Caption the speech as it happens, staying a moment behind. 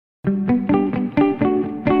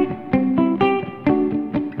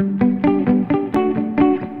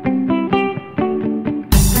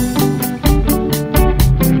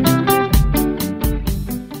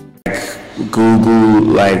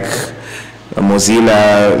Google, like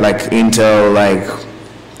Mozilla, like Intel, like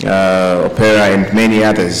Opera, and many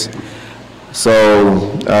others. So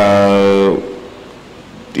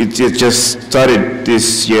it just started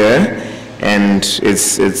this year, and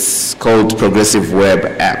it's called Progressive Web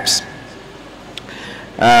Apps.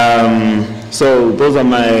 So those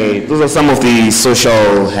are some of the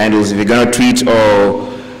social handles. If you're gonna tweet or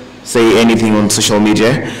say anything on social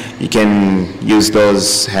media, you can use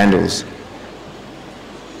those handles.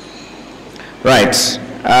 Right,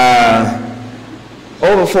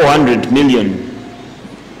 over 400 million.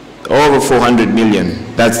 Over 400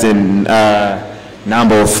 million. That's the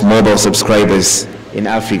number of mobile subscribers in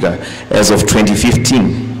Africa as of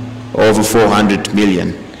 2015. Over 400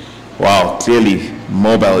 million. Wow, clearly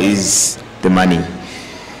mobile is the money.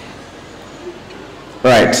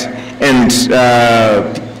 Right, and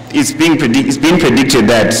it's been predicted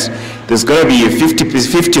that there's going to be a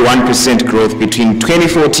 51% growth between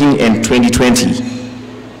 2014 and 2020.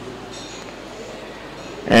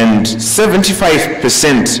 And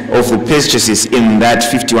 75% of the purchases in that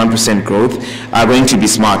 51% growth are going to be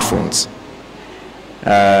smartphones.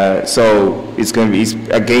 So it's going to be,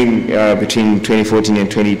 again, between 2014 and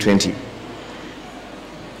 2020.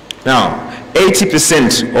 Now,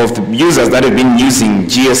 80% of the users that have been using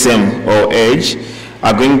GSM or Edge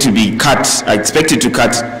are going to be are expected to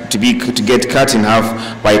get cut in half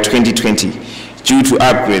by 2020 due to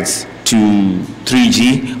upgrades to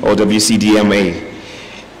 3G or WCDMA.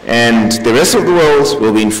 And the rest of the world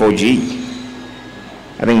will be in 4G.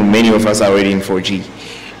 I think many of us are already in 4G.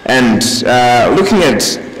 And looking at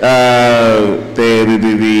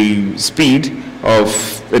the speed of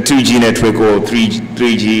a 2G network or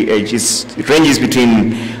 3G Edge, it ranges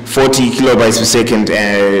between 40 kilobytes per second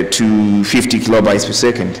to 50 kilobytes per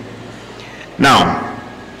second. Now,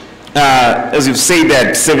 as you've said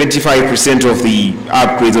that 75% of the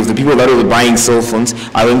upgrades of the people that will be buying cell phones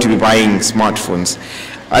are going to be buying smartphones.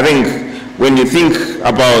 I think when you think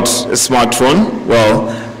about a smartphone, well,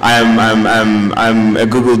 I'm a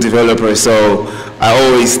Google developer, so I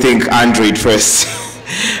always think Android first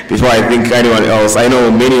before I think anyone else. I know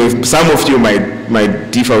some of you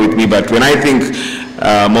might differ with me, but when I think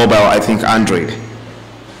mobile, I think Android.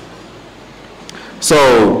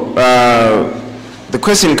 So the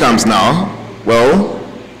question comes now, well,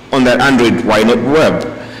 on that Android, why not web?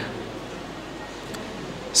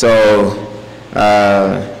 So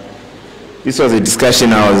this was a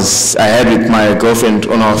discussion I had with my girlfriend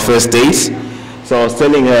on our first date. So I was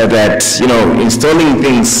telling her that, installing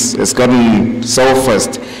things has gotten so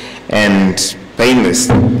fast and painless,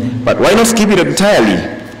 but why not skip it entirely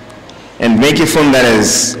and make a phone that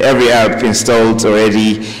has every app installed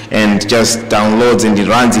already and just downloads and it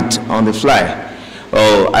runs it on the fly?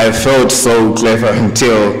 Well, I felt so clever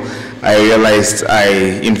until I realized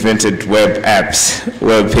I invented web apps,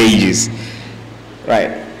 web pages.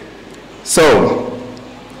 Right. So,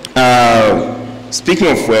 speaking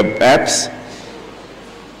of web apps,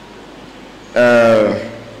 web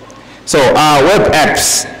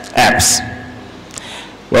apps.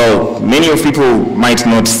 Well, many of people might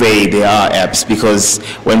not say they are apps, because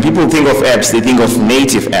when people think of apps, they think of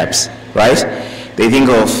native apps, right? They think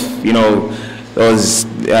of, those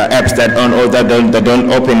apps that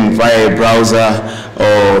don't open via a browser,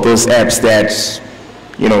 or those apps that,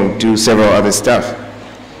 do several other stuff.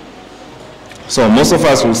 So most of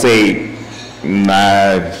us will say,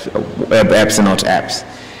 web apps are not apps.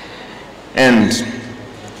 And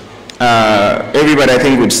everybody, I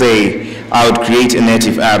think, would say, I would create a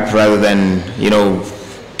native app rather than,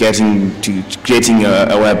 creating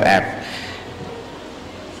a web app.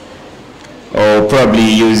 Or probably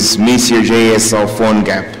use Meteor.js or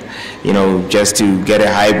PhoneGap, just to get a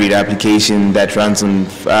hybrid application that runs on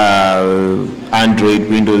Android,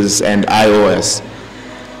 Windows, and iOS.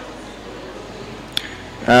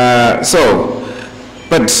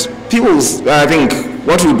 But people, I think,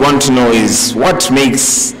 what we want to know is what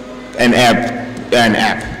makes an app an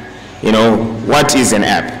app. What is an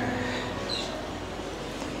app?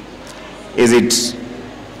 Is it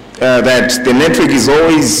that the network is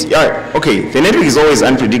always, the network is always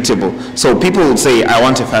unpredictable. So people will say, I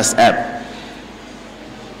want a fast app.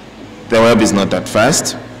 The web is not that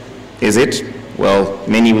fast, is it? Well,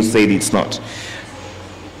 many will say it's not.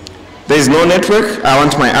 There is no network, I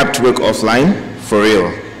want my app to work offline, for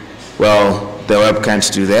real. Well, the web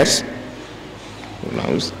can't do that. Who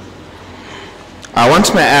knows? I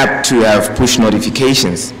want my app to have push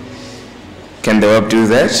notifications. Can the web do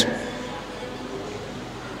that?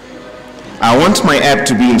 I want my app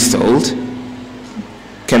to be installed.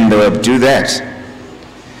 Can the web do that?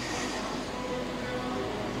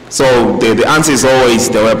 So the answer is always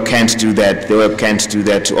the web can't do that, the web can't do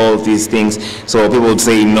that, to all of these things. So people would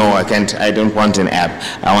say, no, I can't, I don't want an app.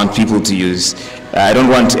 I want people to use, I don't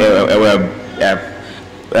want a web app.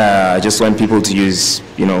 I just want people to use,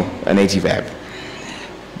 a native app.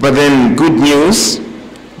 But then good news,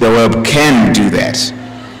 the web can do that.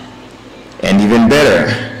 And even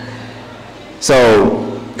better. So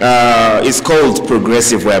it's called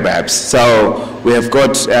progressive web apps. So we have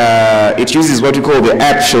got, it uses what we call the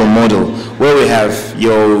app shell model, where we have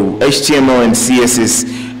your HTML and CSS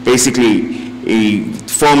basically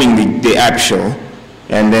forming the app shell,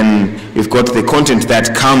 and then we've got the content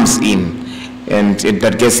that comes in, and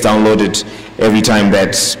that gets downloaded every time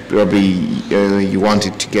that probably you want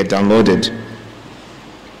it to get downloaded.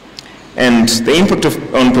 And the impact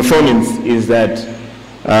on performance is that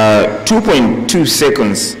 2.2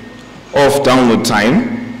 seconds of download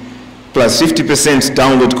time plus 50%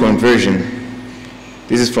 download conversion.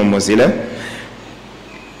 This is from Mozilla.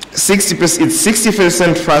 60%, it's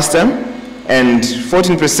 60% faster and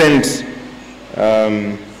 14%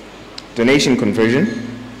 donation conversion.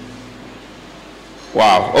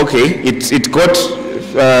 Wow, okay. It got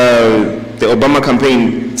the Obama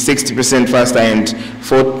campaign 60% faster and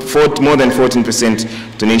more than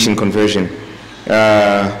 14% donation conversion.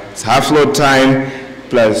 It's half load time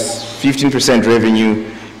plus 15% revenue,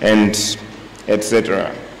 and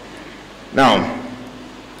etc. Now,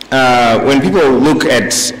 when people look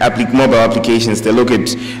at mobile applications, they look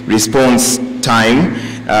at response time,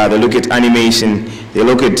 they look at animation, they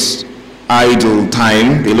look at idle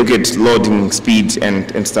time, they look at loading speed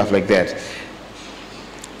and stuff like that.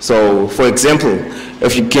 So, for example,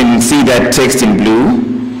 if you can see that text in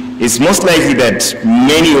blue, it's most likely that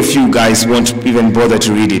many of you guys won't even bother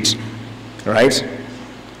to read it, right?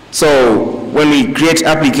 So when we create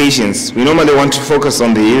applications, we normally want to focus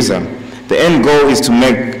on the user. The end goal is to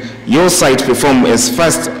make your site perform as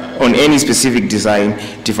fast on any specific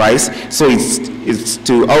device. So it's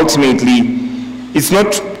to ultimately, it's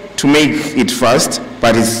not to make it fast,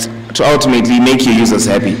 but it's to ultimately make your users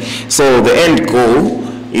happy. So the end goal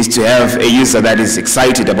is to have a user that is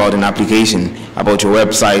excited about an application, about your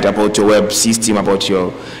website, about your web system, about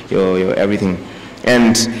your everything.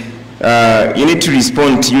 And you need to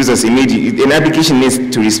respond to users immediately. An application needs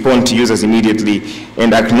to respond to users immediately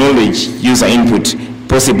and acknowledge user input,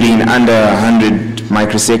 possibly in under 100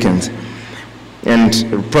 microseconds. And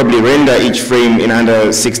probably render each frame in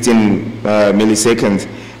under 16 milliseconds,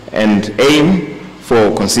 and aim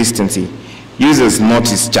for consistency. Users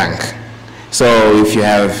notice junk. So if you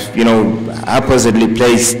have, haphazardly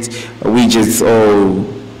placed widgets or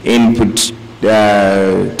input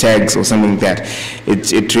tags or something like that,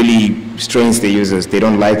 it really strains the users. They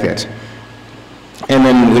don't like that. And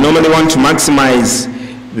then we normally want to maximize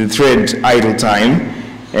the thread idle time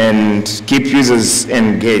and keep users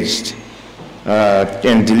engaged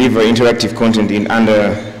and deliver interactive content in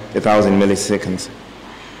under 1,000 milliseconds.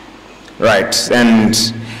 Right, and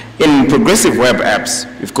in progressive web apps,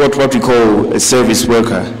 we've got what we call a service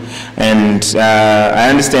worker. And I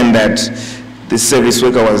understand that this service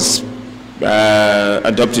worker was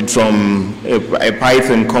adopted from a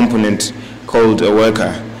Python component called a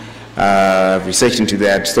worker. I've researched into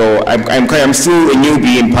that. So I'm still a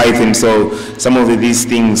newbie in Python, so some of these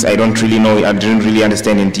things I don't really know, I didn't really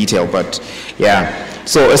understand in detail, but yeah.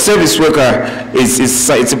 So a service worker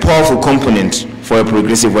it's a powerful component for a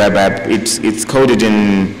progressive web app. It's coded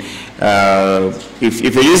in, if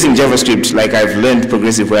you're using JavaScript, like I've learned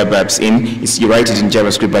progressive web apps in, you write it in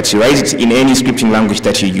JavaScript, but you write it in any scripting language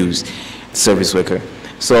that you use, service worker.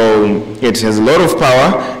 So it has a lot of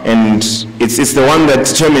power, and it's the one that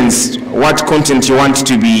determines what content you want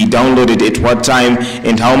to be downloaded at what time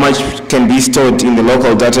and how much can be stored in the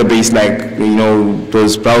local database, like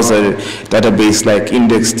those browser database like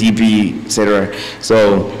IndexedDB, etc.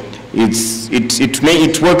 So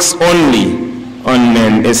it works only on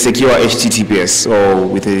a secure HTTPS or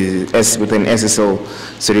with an SSL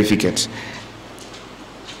certificate.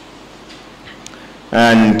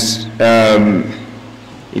 And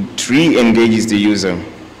it re-engages the user.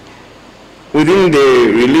 With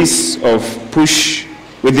the release of push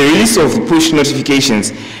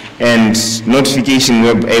notifications and notification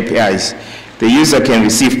web APIs, the user can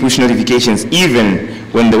receive push notifications even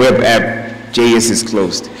when the web app JS is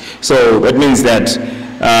closed. So that means that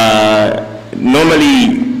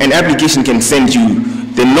normally an application can send you,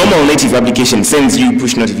 the normal native application sends you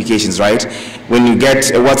push notifications, right? When you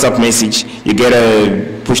get a WhatsApp message, you get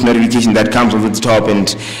a push notification that comes over the top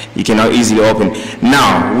and you can now easily open.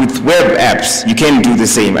 Now, with web apps, you can do the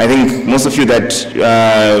same. I think most of you that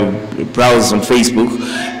browse on Facebook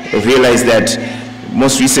realize that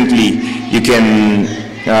most recently, you can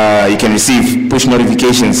receive push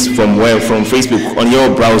notifications from Facebook on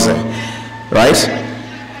your browser, right?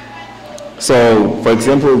 So, for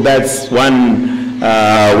example, that's one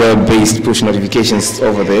web-based push notifications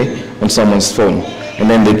over there on someone's phone, and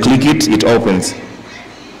then they click it, it opens.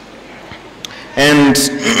 And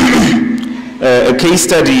a case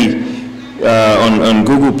study on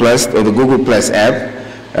Google Plus, or the Google Plus app,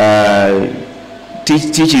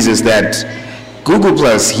 teaches us that Google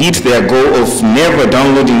Plus hit their goal of never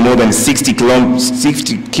downloading more than 60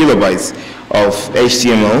 kilobytes of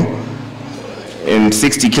HTML and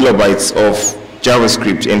 60 kilobytes of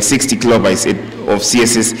JavaScript and 60 kilobytes of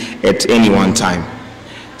CSS at any one time.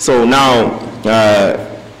 So now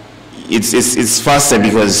it's faster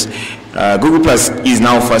because Google Plus is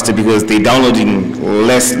now faster because they're downloading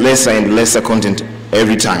lesser and lesser content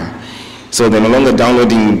every time. So they're no longer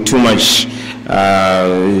downloading too much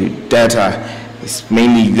data. It's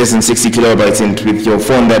mainly less than 60 kilobytes, and with your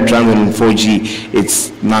phone that runs on 4G, it's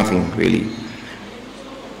nothing really.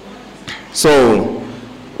 So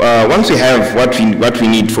once we have what we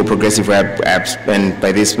need for progressive web apps, and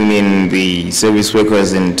by this we mean the service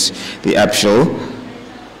workers and the app shell,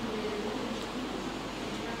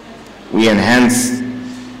 we enhance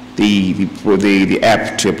the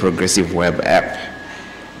app to a progressive web app.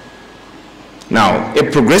 Now, a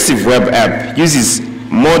progressive web app uses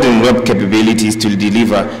modern web capabilities to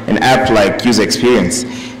deliver an app-like user experience.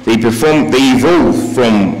 They evolve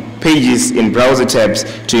from pages in browser tabs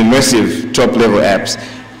to immersive top-level apps,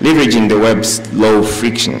 leveraging the web's low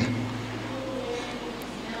friction.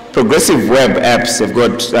 Progressive web apps have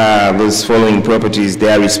got those following properties.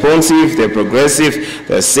 They are responsive, they're progressive,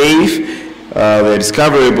 they're safe, they're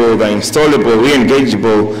discoverable, they're installable,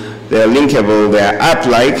 re-engageable, they're linkable, they're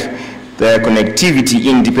app-like, they're connectivity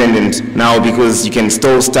independent now because you can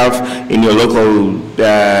store stuff in your local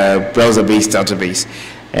browser-based database,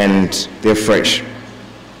 and they're fresh.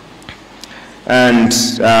 And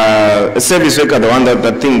a service worker, the one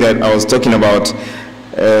that thing that I was talking about,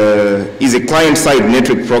 is a client-side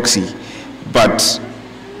network proxy, but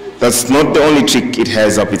that's not the only trick it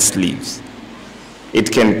has up its sleeves.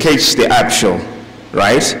 It can catch the app shell,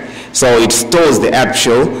 right? So it stores the app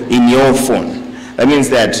shell in your phone. That means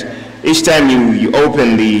that each time you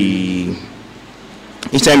open the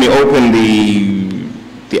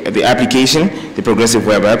application, the progressive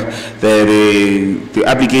web app, the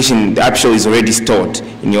app shell is already stored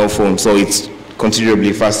in your phone, so it's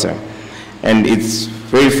considerably faster, and it's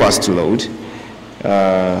very fast to load.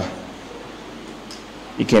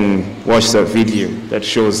 You can watch the video that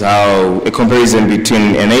shows how a comparison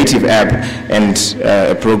between a native app and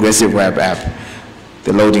a progressive web app,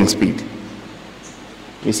 the loading speed.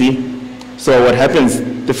 You see? So what happens,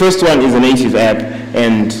 the first one is a native app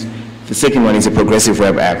and the second one is a progressive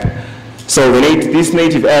web app. So this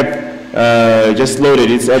native app just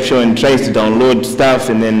loaded its app shell and tries to download stuff,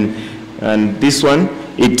 and this one,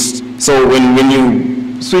 so when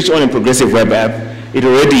you switch on a progressive web app, it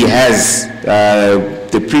already has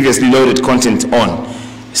the previously loaded content on.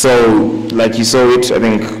 So like you saw it, I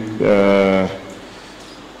think,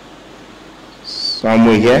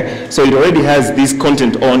 somewhere here. So it already has this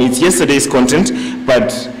content on. It's yesterday's content,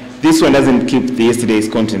 but this one doesn't keep the yesterday's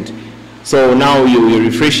content. So now you're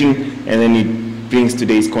refreshing, and then it brings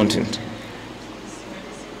today's content.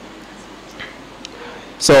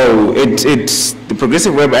 So the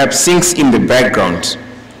progressive web app syncs in the background.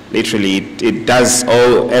 Literally, it does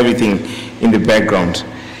everything in the background.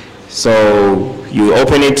 So you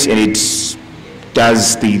open it, and it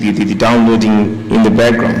does the downloading in the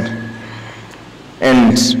background.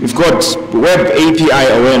 And we've got web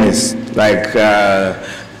API awareness, like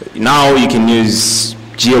now you can use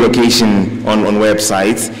geolocation on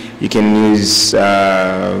websites, you can use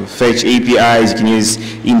fetch APIs, you can use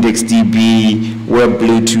IndexedDB, web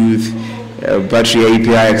Bluetooth, battery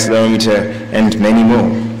API, accelerometer, and many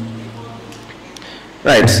more.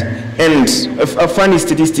 Right, and a funny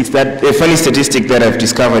statistic that I've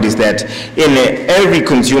discovered is that in every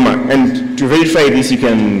consumer, and to verify this you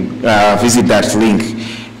can visit that link,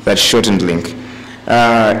 that shortened link.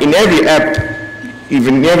 In every app,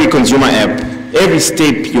 even every consumer app, every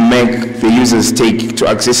step you make the users take to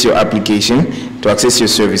access your application, to access your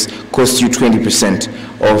service, costs you 20%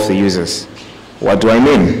 of the users. What do I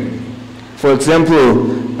mean? For example,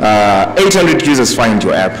 800 users find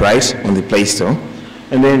your app, right, on the Play Store.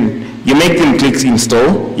 And then you make them click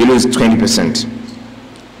install, you lose 20%,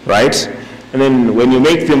 right? And then when you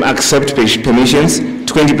make them accept permissions,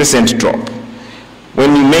 20% drop.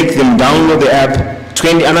 When you make them download the app,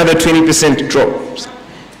 another 20% drops.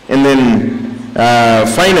 And then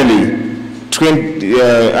finally,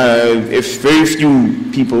 if very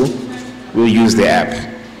few people will use the app,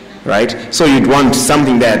 right? So you'd want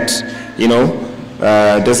something that, you know,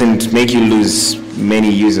 doesn't make you lose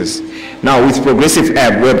many users. Now with progressive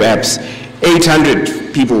web apps,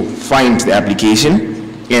 800 people find the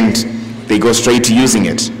application and they go straight to using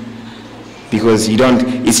it. Because you don't,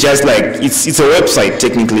 it's just like, it's a website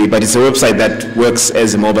technically, but it's a website that works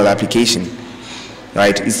as a mobile application,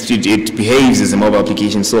 right? It behaves as a mobile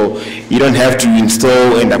application, so you don't have to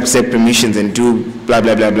install and accept permissions and do blah,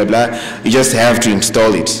 blah, blah, blah, blah. You just have to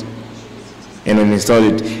install it. And when you install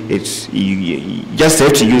it, you just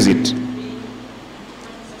have to use it.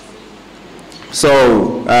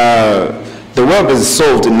 So, the web has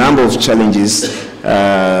solved a number of challenges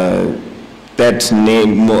that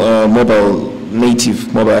native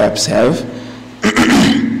mobile apps have.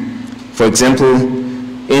 For example,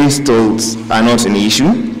 installs are not an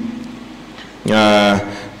issue. There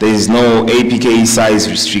is no APK size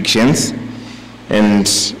restrictions, and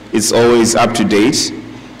it's always up to date.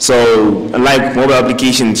 So unlike mobile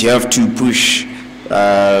applications, you have to push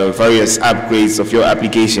various upgrades of your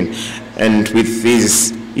application, and with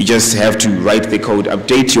this, you just have to write the code,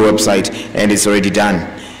 update your website, and it's already done.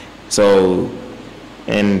 So,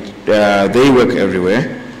 and they work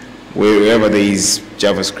everywhere, wherever there is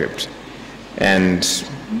JavaScript, and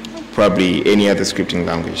probably any other scripting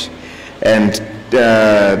language. And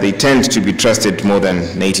they tend to be trusted more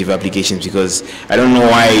than native applications, because I don't know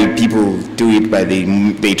why people do it, but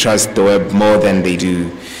they trust the web more than they do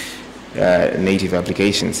native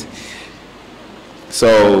applications.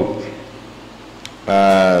 So,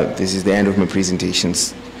 this is the end of my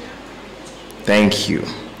presentations. Thank you.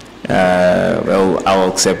 Well, I'll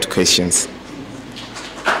accept questions.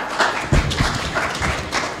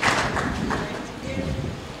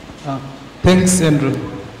 Thanks, Andrew.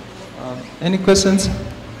 Any questions?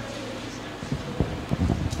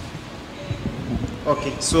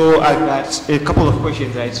 Okay, so I've got a couple of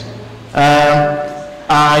questions, right?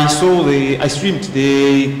 I streamed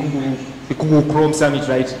the Google Chrome Summit,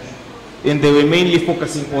 right? And they were mainly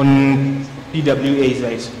focusing on PWAs,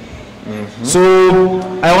 right? Mm-hmm. So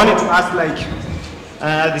I wanted to ask, like,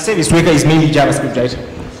 the service worker is mainly JavaScript, right?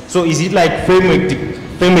 So is it like framework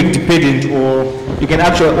dependent, or you can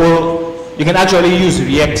actually use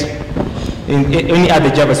React in any other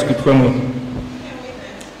JavaScript framework?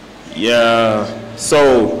 Yeah.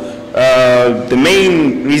 So the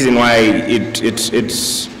main reason why it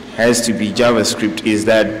has to be JavaScript is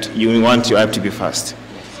that you want your app to be fast.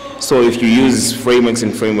 So if you use frameworks,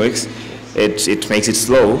 it makes it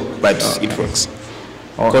slow, but it works.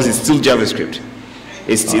 Because it's still JavaScript.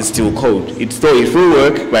 It's still code. It will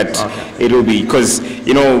work, but it will be, because,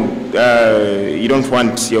 you know, you don't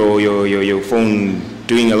want your phone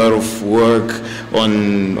doing a lot of work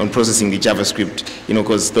on processing the JavaScript, you know,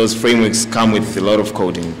 because those frameworks come with a lot of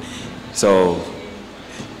coding. So,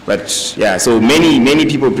 but yeah, so many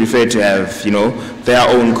people prefer to have, you know, their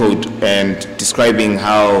own code and describing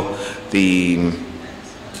how the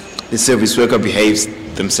service worker behaves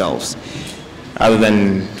themselves, other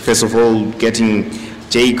than first of all getting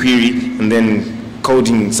jQuery and then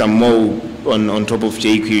coding some more on top of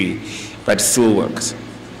jQuery, but it still works.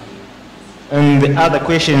 And the other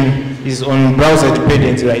question is on browser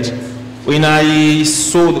dependency, right? When I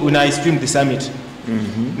streamed the summit,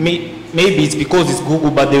 mm-hmm. Maybe it's because it's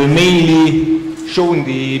Google, but they were mainly showing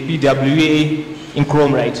the PWA in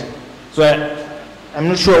Chrome, right? So I'm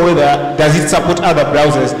not sure whether, does it support other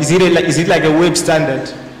browsers? Is it like a web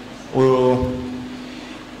standard, or?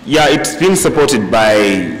 Yeah, it's been supported by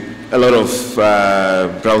a lot of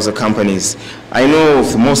browser companies. I know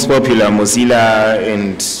of the most popular, Mozilla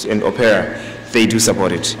and Opera. They do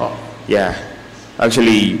support it. Oh. Yeah,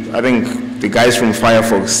 actually, I think the guys from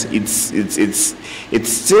Firefox,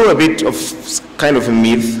 it's still a bit of kind of a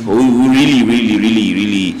myth. Who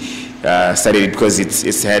really started it, because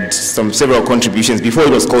it's had several contributions before it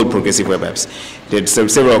was called Progressive Web Apps. It had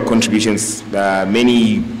several contributions.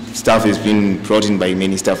 Many stuff has been brought in by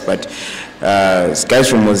many stuff, but guys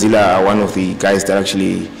from Mozilla are one of the guys that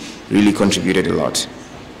actually really contributed a lot.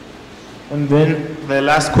 And then the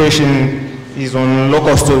last question is on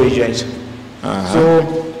local storage, right? Uh-huh. So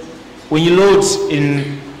when you load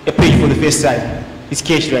in a page for the first time, it's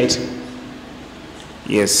cached, right?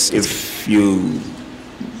 Yes, if you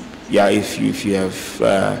have,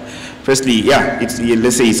 firstly, yeah,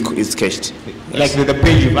 let's say it's cached. Like the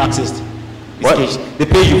page you've accessed. What? Cached. The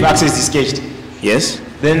page you've accessed is cached. Yes.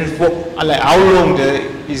 Then for like how long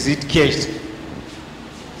is it cached?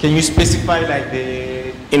 Can you specify like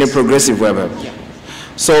the? In a progressive web app. Yeah.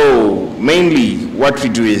 So mainly what we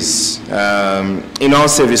do is in our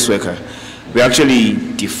service worker, we actually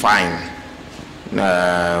define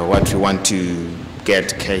what we want to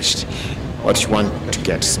get cached, what you want to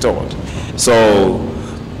get stored. So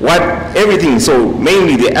so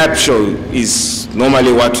mainly the app show is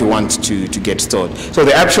normally what you want to get stored. So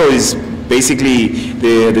the app show is basically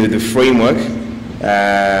the framework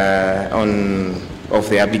of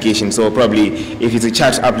the application. So probably if it's a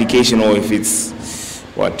chat application, or if it's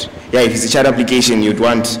if it's a chat application, you'd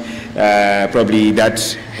want probably that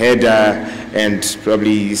header and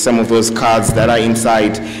probably some of those cards that are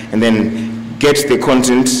inside, and then get the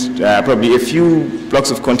content, probably a few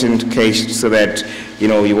blocks of content cached, so that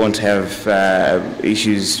you won't have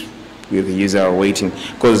issues with the user waiting.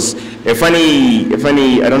 Because a funny,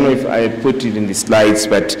 I don't know if I put it in the slides,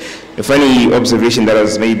 but a funny observation that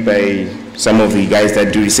was made by some of the guys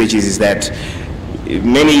that do researches is that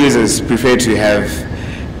many users prefer to have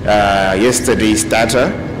yesterday's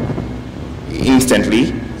data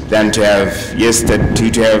instantly than to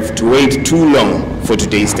have to wait too long for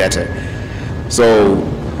today's data. So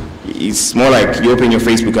it's more like you open your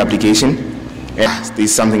Facebook application, and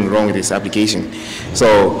there's something wrong with this application.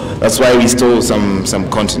 So that's why we store some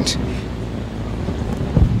content.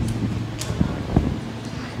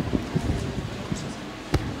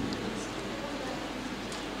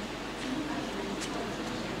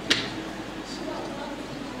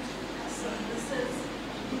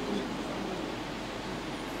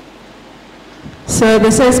 So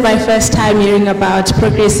this is my first time hearing about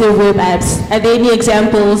progressive web apps. Are there any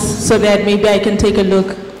examples so that maybe I can take a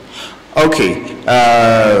look? Okay,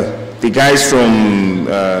 the guys from,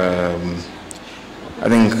 I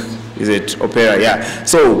think, is it Opera? Yeah.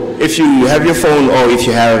 So if you have your phone, or if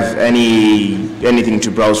you have anything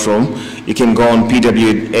to browse from, you can go on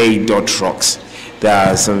pwa.rocks. There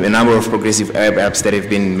are a number of progressive web apps that have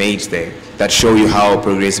been made there that show you how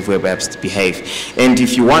progressive web apps behave. And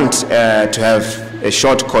if you want to have a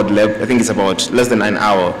short code lab, I think it's about less than an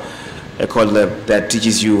hour, a code lab that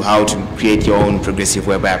teaches you how to create your own progressive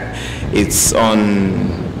web app. It's on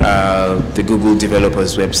the Google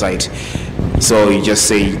developers website. So you just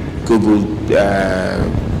say Google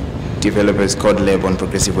developers code lab on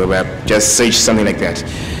progressive web app. Just search something like that.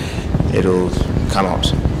 It'll come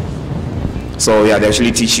out. So yeah, they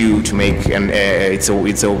actually teach you to make, and it's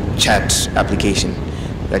a chat application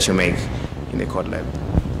that you make in the code lab.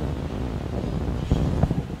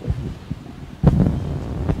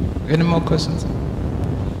 Any more questions? The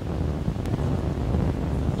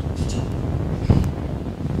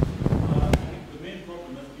main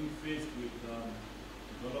problem that's being faced with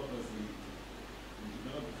developers in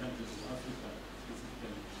developed countries, Africa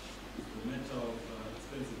specifically, is the matter of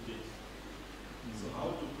expensive data. So how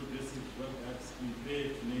do progressive web apps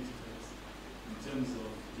compare to native apps in terms of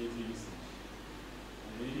data usage?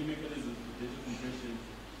 Are there any mechanisms for data compression?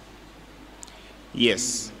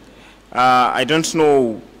 Yes. I don't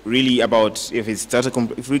know really about if it's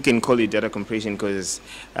if we can call it data compression, because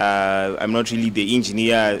I'm not really the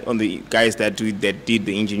engineer on the guys that did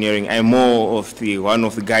the engineering. I'm more of one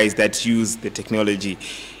of the guys that use the technology,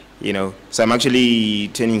 So I'm actually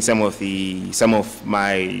turning some of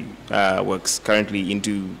my works currently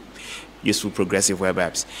into useful progressive web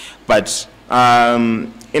apps. But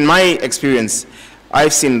in my experience,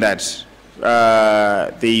 I've seen that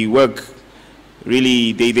they work.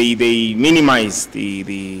 Really, they minimize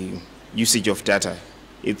the usage of data.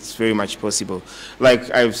 It's very much possible. Like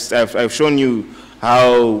I've shown you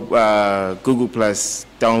how Google Plus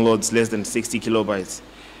downloads less than 60 kilobytes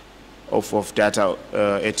of data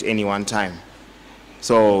at any one time.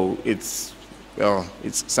 So it's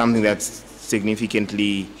something that's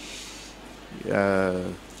significantly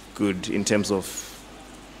good in terms of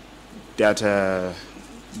data,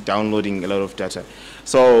 downloading a lot of data.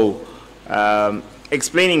 So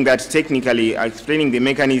explaining that technically, explaining the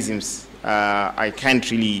mechanisms, I can't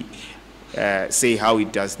really say how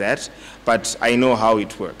it does that, but I know how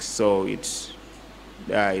it works. So you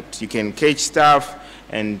can catch stuff,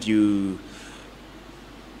 and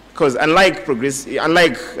because unlike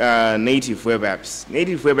native web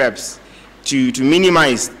apps, to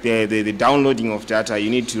minimize the downloading of data, you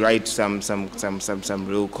need to write some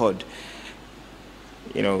real code.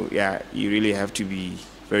 You really have to be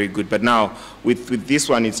very good. But now with this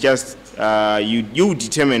one, it's just you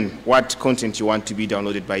determine what content you want to be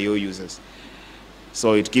downloaded by your users.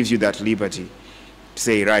 So it gives you that liberty to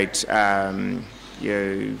say, right, to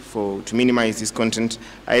minimize this content.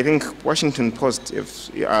 I think Washington Post, if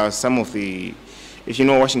you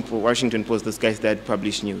know Washington Post, those guys that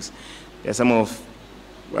publish news, they're some of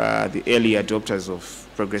the early adopters of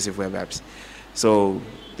progressive web apps. So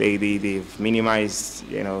they've minimized,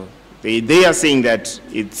 they are saying that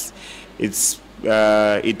it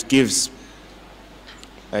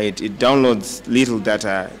downloads little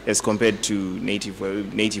data as compared to native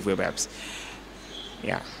web apps.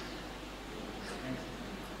 Yeah.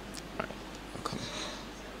 Okay.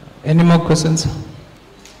 Any more questions?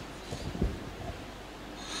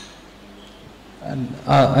 And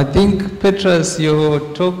I think, Petras, your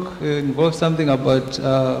talk involved something about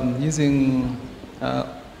using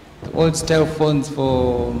old style phones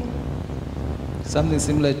for something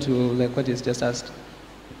similar to like what is just asked.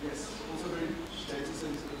 Yes, also very data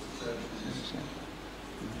sensitive.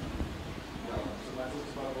 Yeah, so my talk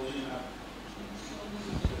is about building an app.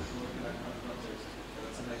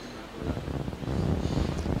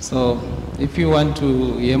 So if you want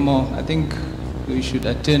to hear more, I think we should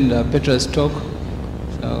attend Petra's talk.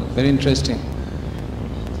 So very interesting.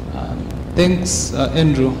 Thanks,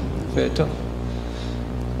 Andrew, for your talk.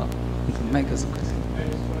 Oh, Mike has a question.